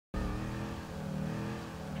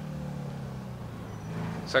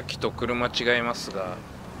さっきと車違いますが、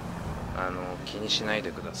気にしない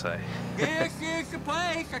でください。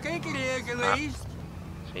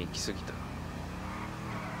行き過ぎた。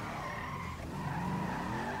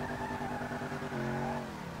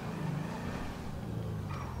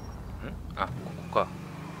あ、ここか。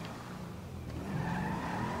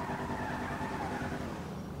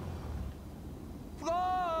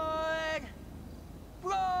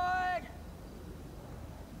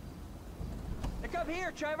Come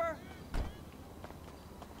here, Trevor.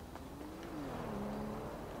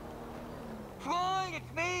 Floyd,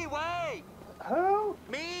 it's me, Wade. Who?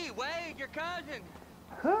 Me, Wade, your cousin.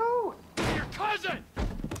 Who? Your cousin!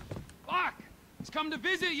 Fuck! He's come to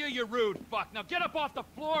visit you, you rude fuck. Now get up off the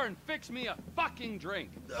floor and fix me a fucking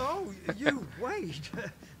drink. Oh, you, Wade.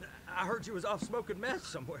 I heard you was off smoking meth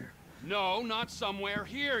somewhere. No, not somewhere.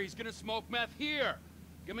 Here. He's gonna smoke meth here.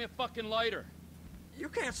 Give me a fucking lighter. You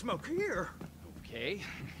can't smoke here. Okay.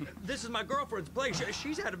 This is my girlfriend's place.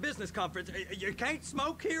 She's at a business conference. You can't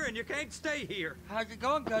smoke here and you can't stay here. How's it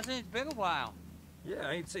going, cousin? It's been a while. Yeah,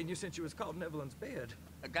 I ain't seen you since you was called in Evelyn's bed.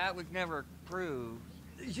 That was never proved.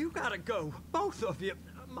 You gotta go, both of you.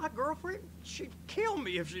 My girlfriend, she'd kill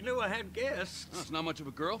me if she knew I had guests. Well, it's not much of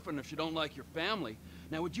a girlfriend if you don't like your family.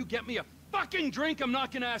 Now, would you get me a fucking drink? I'm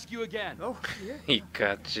not gonna ask you again. Oh, yeah. い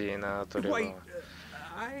かちいな、それは。 Wait,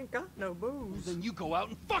 I ain't got no booze. Then you go out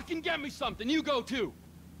and fucking get me something. You go too.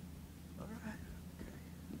 All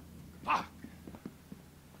right. Fuck.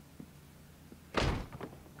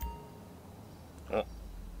 お、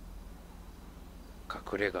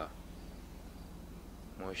隠れ家。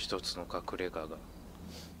もう一つの隠れ家が。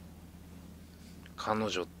彼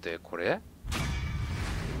女ってこれ？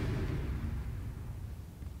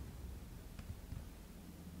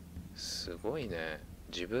すごいね。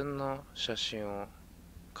自分の写真を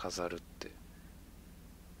飾るって。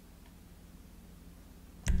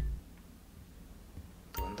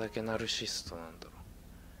どんだけナルシストなんだ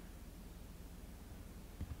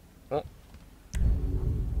ろう。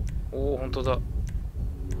おお、本当だ。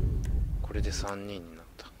これで3人になっ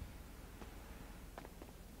た。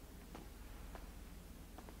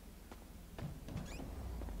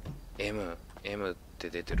M って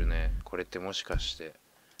出てるね。これってもしかして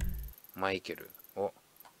マイケル？お、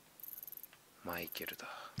マイケルだ。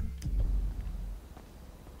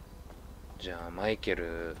じゃあマイケ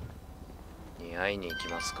ルに会いに行き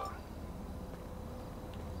ますか。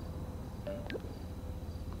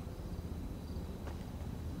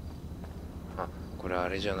あ、これあ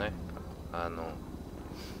れじゃない？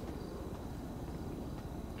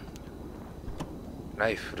ラ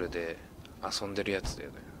イフルで遊んでるやつだ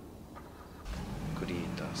よね。クリー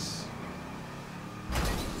タース。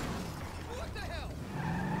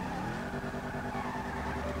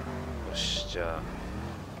よし、じゃあ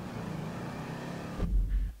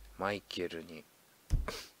マイケルに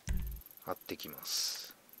会ってきま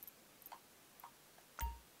す。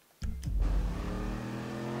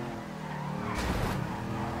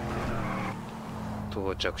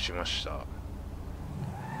到着しました。ん？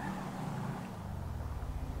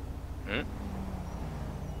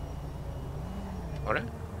あれ？ど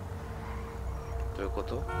ういうこ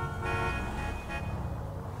と？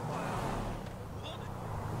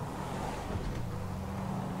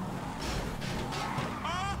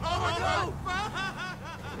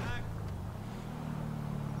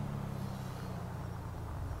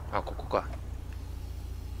あ、ここか。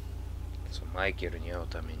そう、マイケルに会う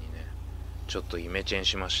ためにね、ちょっとイメチェン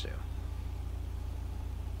しましたよ。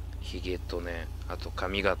ヒゲとね、あと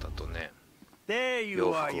髪型とね、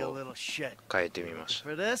洋服を変えてみました。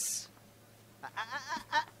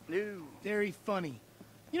No. Very funny.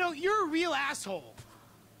 You know, you're a real asshole.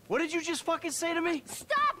 What did you just fucking say to me?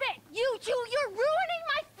 Stop it! You two, you're ruining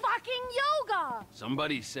my fucking yoga!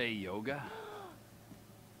 Somebody say yoga?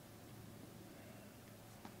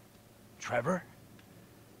 Trevor?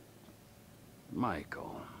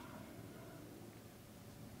 Michael.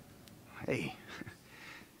 Hey.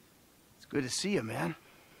 It's good to see you, man.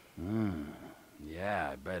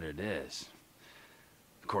 Yeah, I bet it is.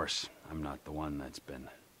 Of course, I'm not the one that's been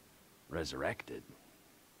resurrected.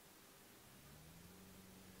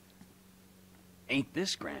 Ain't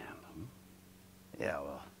this grand? Yeah,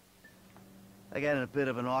 well, I got in a bit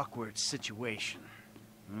of an awkward situation.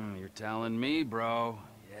 You're telling me, bro.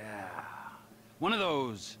 Yeah. One of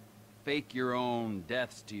those fake your own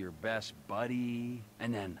deaths to your best buddy,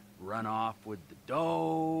 and then run off with the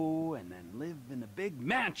dough, and then live in a big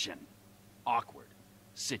mansion. Awkward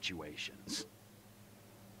situations.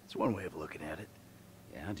 It's one way of looking at it.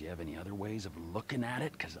 Yeah, do you have any other ways of looking at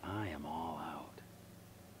it? 'Cause I am all out.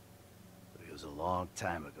 But it was a long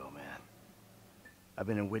time ago, man. I've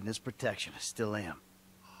been in witness protection. I still am.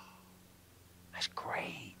 That's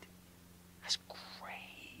great. That's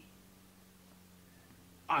great.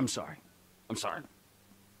 I'm sorry. I'm sorry.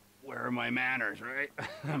 Where are my manners, right?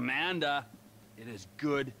 Amanda, it is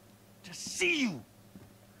good to see you.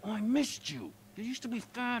 Oh, I missed you. You used to be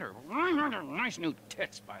fatter. Nice new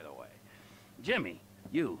tits, by the way. Jimmy,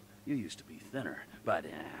 you used to be thinner, but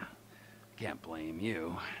can't blame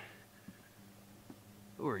you.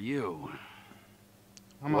 Who are you?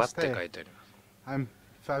 What って書いてある。 I'm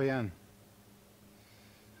Fabian.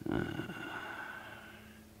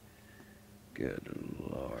 Good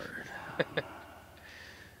lord.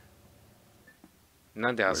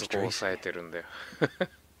 なんであそこを押さえてるんだよ。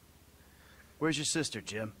 Where's your sister,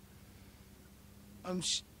 Jim?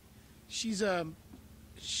 She's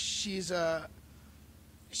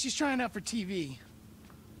trying out for TV.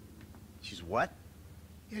 She's what?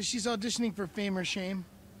 Yeah, she's auditioning for Fame or Shame.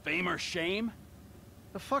 Fame or shame?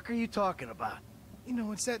 The fuck are you talking about? You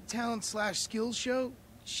know, it's that talent/skills show.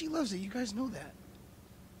 She loves it. You guys know that.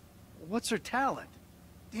 What's her talent?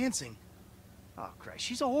 Dancing. Oh, Christ,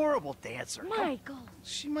 she's a horrible dancer. Michael.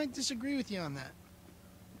 She might disagree with you on that.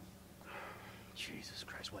 Jesus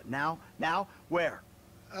Christ, what, now? Now? Where?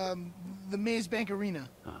 The Maze Bank Arena.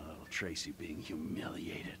 Oh, little Tracy being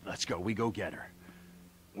humiliated. Let's go. We go get her.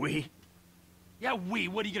 We? Yeah, we.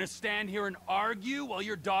 What, are you gonna stand here and argue while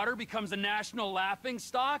your daughter becomes a national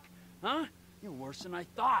laughingstock? Huh? You're worse than I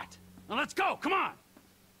thought. Now let's go. Come on.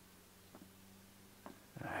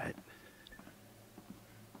 All right.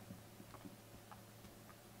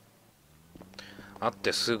 会っ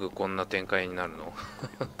てすぐこんな展開になるの。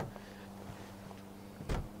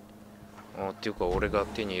あ、っていうか俺が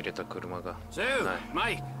手に入れた車が。 So, な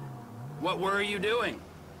い。 Mike, what were you doing?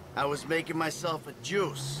 I was making myself a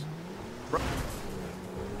juice.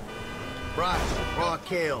 Rice, raw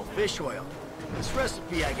kale, fish oil. This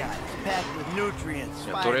recipe I got is packed with nutrients,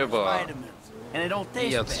 Yeah, fibers, Trevor. vitamins, and it don't い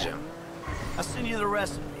い taste やつじゃ bad. ん。 I'll send you the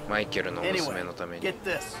recipe. マイケルの Anyway, 娘のために get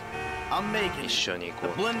this. I'm making 一 it. 緒に行こ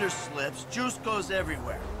The う。 blender slips, juice goes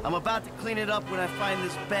everywhere. I'm about to clean it up when I find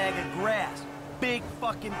this bag of grass. Big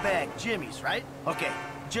fucking bag, Jimmy's, right? Okay,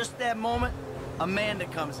 just that moment, Amanda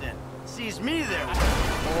comes in. Sees me there.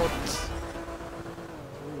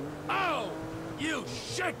 Oh, you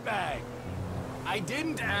shitbag! I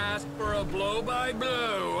didn't ask for a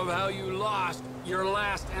blow-by-blow of how you lost your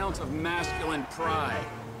last ounce of masculine pride.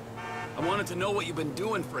 I wanted to know what you've been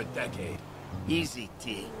doing for a decade. Easy,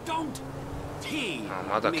 T. Don't tease あ、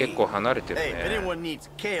まだ結構 me. 離れてる Hey, if ね。 anyone needs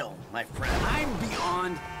kale, my friend. I'm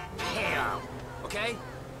beyond kale, okay?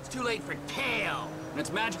 It's too late for kale and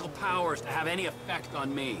its magical powers to have any effect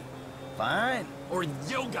on me. Fine. Or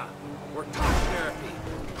yoga, or talk therapy.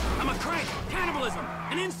 I'm a crank, cannibalism,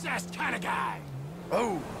 and incest kind of guy.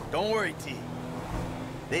 Oh, don't worry, T.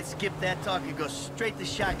 They'd skip that talk and go straight to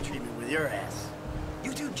shock treatment with your ass.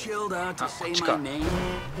 You too chilled out to say my Chica. name?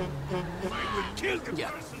 I would kill you, yeah,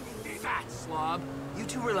 fat slob. You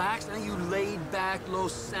too relaxed, and you laid back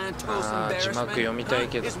Los Santos 字幕読みたい embarrassment?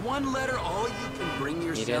 けど Is one letter all you can bring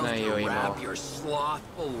yourself 見れないよ to 今 wrap your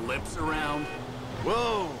slothful lips around?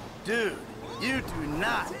 Whoa, dude. You do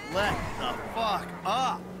not let the fuck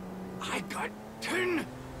up. I got 10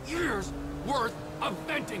 years worth of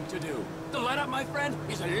venting to do. The let up, my friend,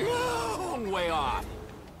 is a long way off.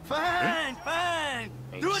 Fine, fine.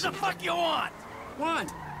 Do what the fuck you want.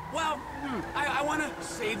 Want? Well, I want to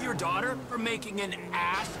save your daughter from making an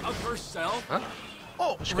ass of herself. あ、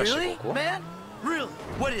 Oh, しかし really, ここ man? Really?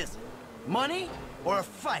 What is it? Money or a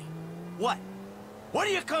fight? What? What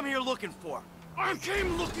do you come here looking for? I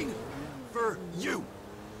came looking for you.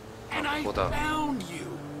 And I ここだ。 found you.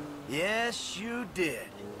 Yes, you did.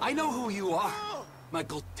 I know who you are,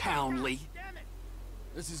 Michael Townley.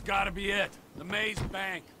 This has got to be it. The Maze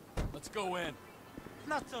Bank. Let's go in.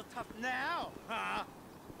 Not so tough now, huh?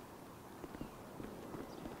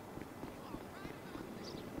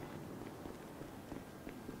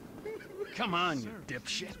 Come on, you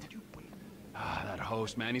dipshit. Ah, that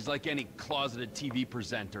host, man, he's like any closeted TV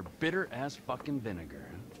presenter. Bitter as fucking vinegar.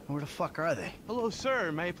 Where the fuck are they? Hello,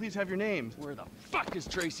 sir. May I please have your names? Where the fuck is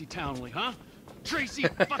Tracy Townley, huh? Tracy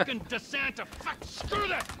fucking DeSanta. Fuck, screw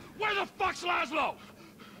that! Where the fuck's Laszlo?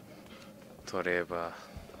 トレーバー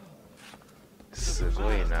す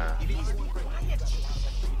ごいな。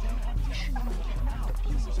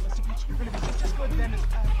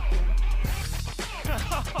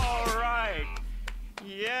 All right.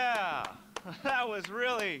 Yeah. That was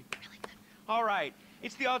really... All right.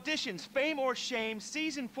 It's the auditions, Fame or Shame,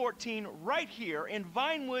 Season 14, right here in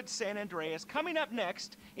Vinewood, San Andreas. Coming up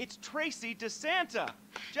next, it's Tracy DeSanta.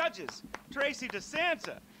 Judges, Tracy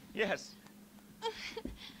DeSanta. Yes.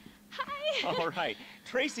 Hi. All right.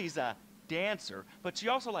 Tracy's a dancer, but she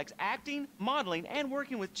also likes acting, modeling, and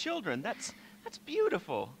working with children. That's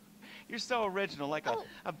beautiful. You're so original, like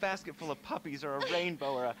a basket full of puppies or a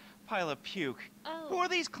rainbow or a pile of puke. Oh. Who are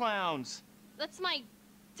these clowns? That's my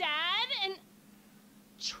dad and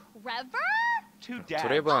Trevor? Two dads. ト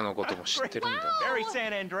レバーのことも知ってるんだ。 Very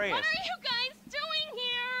San Andreas. What are you guys doing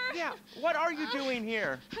here? Yeah, what are you doing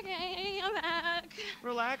here? Okay, I'm back.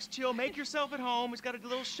 Relax, chill, make yourself at home. He's got a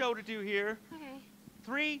little show to do here. Okay.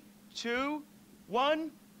 3, 2,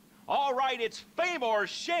 1. All right, it's fame or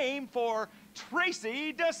shame for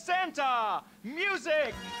Tracy DeSanta.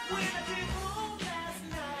 Music!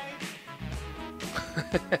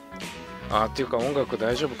 あ、っていうか音楽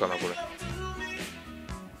大丈夫かなこれ。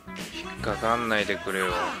引っかかんないでくれ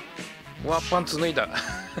よ。うわ、パンツ脱いだ。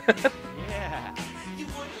Yeah.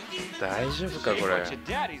 大丈夫かこれ。 What your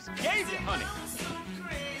daddies gave you, honey.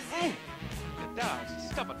 Good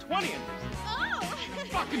dogs. Stuff a 20 in this. Oh!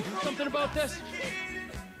 Fucking do something about this.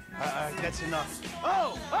 That's enough.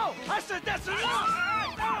 Oh! I said that's enough!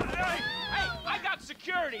 Hey, I got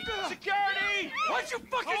security! Security! What'd you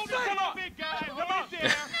fucking Hold it, say? come on, big guy! Right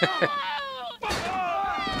there!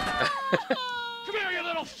 Come here, you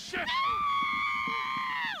little shit.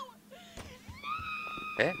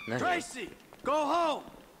 え、何？ Tracy, go home!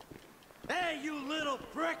 Hey, you little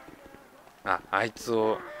prick! あ、あいつ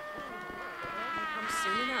を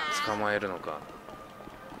捕まえるのか。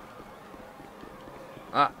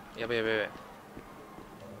あ、やべやべやべ。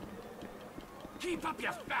 Keep up, you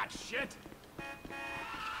fat shit.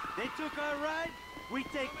 They took our ride, we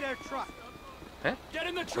take their truck. え？ Get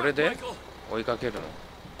in the それ truck, で Michael. 追いかけるの？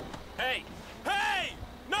 Hey, hey!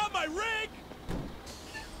 Not my rig!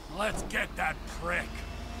 Let's get that prick.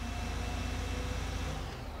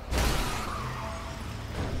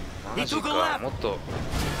 マジか、もっと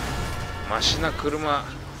マシな車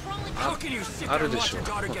How can you sit あ there る and で watch しょ your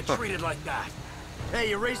daughter get treated like that? Hey,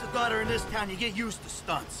 you raise a daughter in this town, you get used to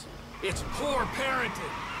stunts. It's poor parenting.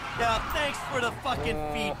 Yeah, thanks for the fucking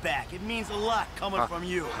Oh. feedback. It means a lot coming あ、 from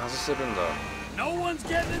you. 外せるんだ。 No one's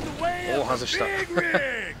getting in the way Oh, of 外 the した。 big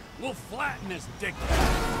rig. We'll flatten this dick.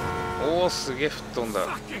 おお、すげえ吹っ飛んだ。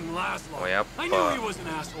 Fucking Laszlo. やっ I knew ぱ he was an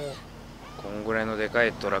asshole. こんぐらいのでか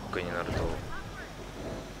いトラックになると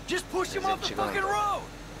Just push him off the fucking road.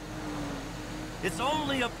 It's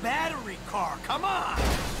only a battery car. Come on.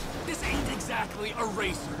 This ain't exactly a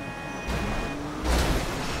racer.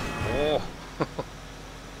 おお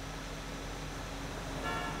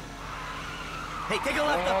Hey, take a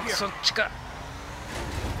left up お here. そっちか。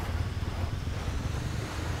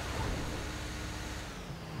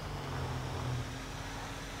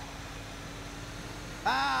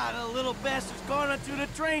 Ah, the little bastard's gone onto the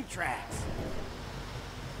train tracks.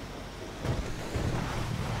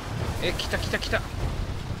 え、来た来た来た。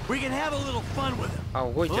 We can have a little fun with him. あ、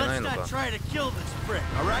動い But てない let's の not か。 try to kill this prick,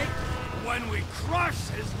 all right? When we crush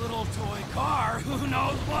his little toy car, who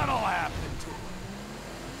knows what'll happen to him?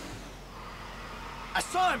 I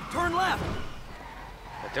saw him turn left.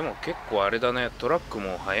 でも結構あれだね、トラック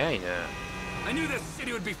も速いね。 I knew this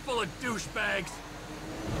city would be full of douchebags.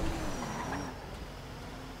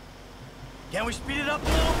 Can we speed it up a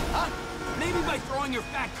little? Huh? Maybe by throwing your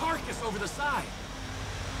fat carcass over the side.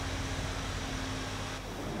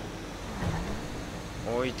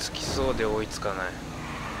 追いつきそうで追いつかない。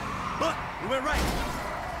 Look, we went right.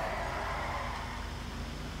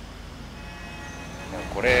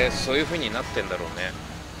 これそういう風になってんだろうね。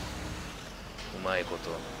うまいこと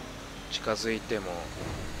近づいても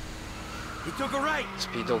He took a right. ス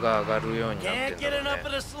ピードが上がるようになって Can't んだ get ろう enough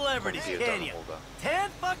of ね。 the celebrities, コンピューター can の you? 方が。 10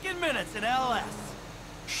 fucking minutes in LS.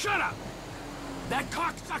 Shut up! That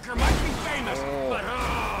cocksucker might be famous, Oh. but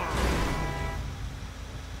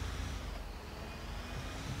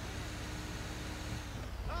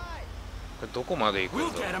これどこまで行く we'll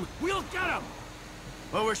んだ get him. We'll get him.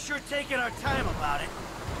 Well, we're sure taking our time about it.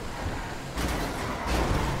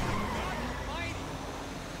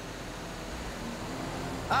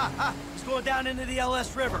 He's going down into the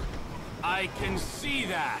LS River. I can see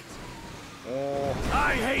that. おお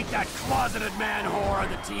I hate that closeted man whore on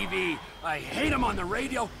the TV. I hate him on the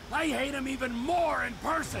radio. I hate him even more in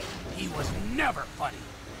person. He was never funny.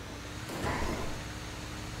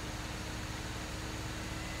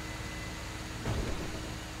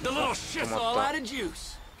 The little shit's all out of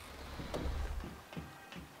juice.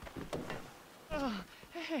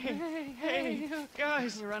 Hey,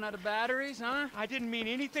 guys. You run out of batteries, huh? I didn't mean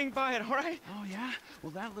anything by it, all right? Oh, yeah?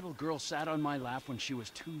 Well, that little girl sat on my lap when she was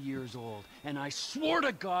 2 years old, and I swore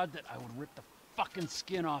to God that I would rip the fucking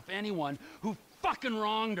skin off anyone who fucking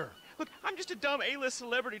wronged her. Look, I'm just a dumb A-list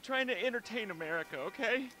celebrity trying to entertain America,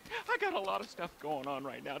 okay? I got a lot of stuff going on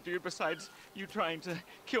right now, dude, besides you trying to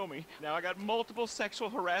kill me. Now I got multiple sexual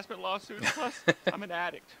harassment lawsuits, plus I'm an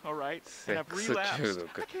addict, all right? And I've relapsed.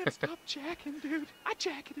 I can't stop jacking, dude. I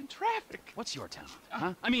jack it in traffic. What's your talent,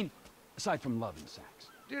 huh? I mean, aside from loving sex.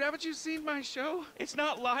 Dude, haven't you seen my show? It's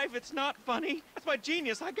not live, it's not funny. That's my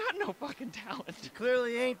genius. I got no fucking talent. You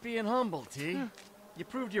clearly ain't being humble, T. You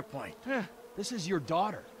proved your point. This is your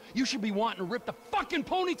daughter. You should be wanting to rip the fucking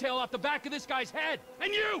ponytail off the back of this guy's head.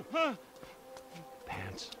 And you!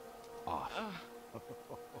 Pants off.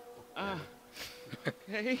 Okay.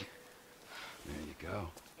 There you go.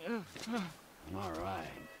 All right.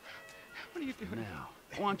 What are you doing? Now,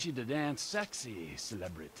 I want you to dance sexy,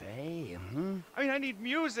 celebrity. I mean, I need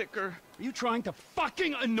music or... Are you trying to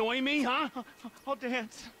fucking annoy me, huh? I'll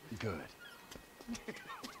dance. Good.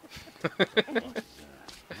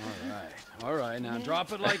 All right, now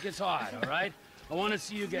drop it like it's hot, all right? I want to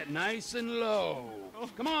see you get nice and low.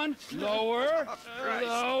 Come on, lower,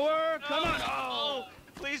 lower, come on. Oh,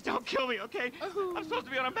 please don't kill me, okay? I'm supposed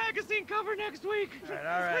to be on a magazine cover next week. All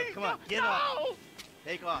right, Please come on, don't. get up.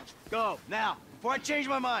 Take off. Go, now, before I change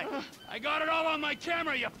my mind. I got it all on my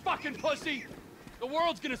camera, you fucking pussy. The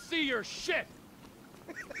world's gonna see your shit.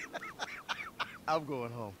 I'm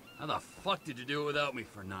going home. How the fuck did you do it without me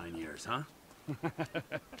for 9 years, huh?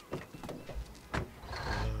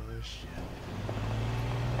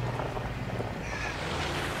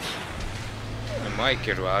 マイ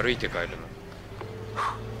ケルは歩いて帰るの。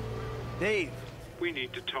Dave, We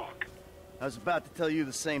need to talk. I was about to tell you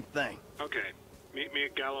the same thing. Okay. Meet me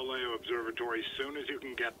at Galileo Observatory as soon as you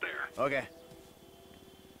can get there. Okay.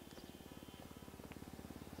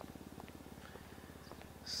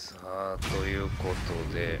 さあ、というこ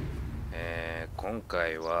とで、今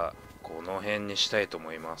回はこの辺にしたいと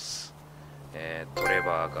思います。トレ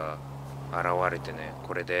バーが現れてね、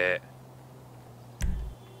これで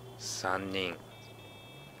3人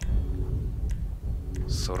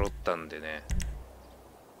揃ったんでね、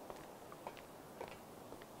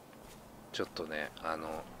ちょっとね、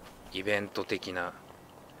イベント的な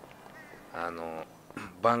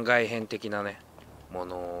番外編的なねも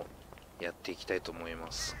のをやっていきたいと思い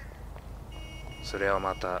ます。それは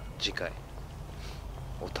また次回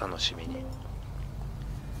お楽しみに。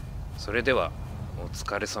それではお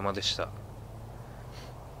疲れ様でした。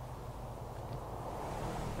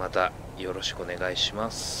またよろしくお願いしま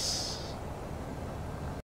す。